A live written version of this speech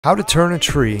How to turn a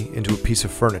tree into a piece of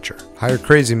furniture. Hire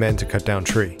crazy men to cut down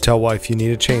tree. Tell wife you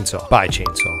need a chainsaw. Buy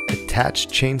chainsaw. Attach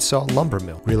chainsaw lumber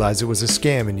mill. Realize it was a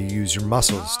scam and you use your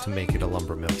muscles to make it a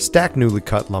lumber mill. Stack newly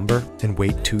cut lumber and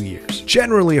wait 2 years.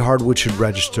 Generally, hardwood should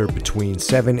register between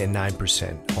 7 and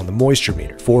 9% on the moisture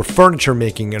meter for furniture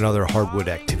making and other hardwood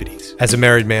activities. As a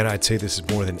married man, I'd say this is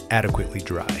more than adequately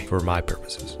dry for my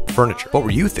purposes. Furniture. What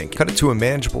were you thinking? Cut it to a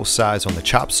manageable size on the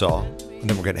chop saw, and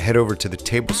then we're going to head over to the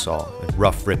table saw and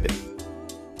rough rip it.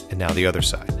 And now the other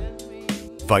side.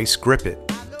 Vice grip it,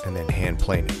 and then hand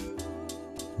plane it.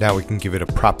 Now we can give it a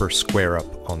proper square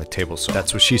up on the table saw.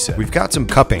 That's what she said. We've got some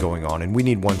cupping going on and we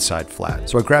need one side flat.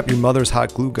 So I grab your mother's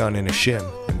hot glue gun and a shim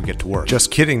and we get to work.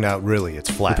 Just kidding, not really, it's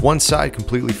flat. With one side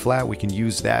completely flat, we can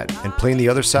use that and plane the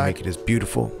other side, make it as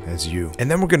beautiful as you.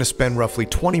 And then we're gonna spend roughly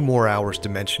 20 more hours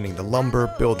dimensioning the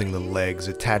lumber, building the legs,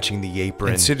 attaching the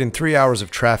apron, and sit in 3 hours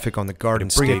of traffic on the Garden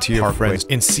State Parkway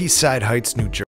in Seaside Heights, New Jersey.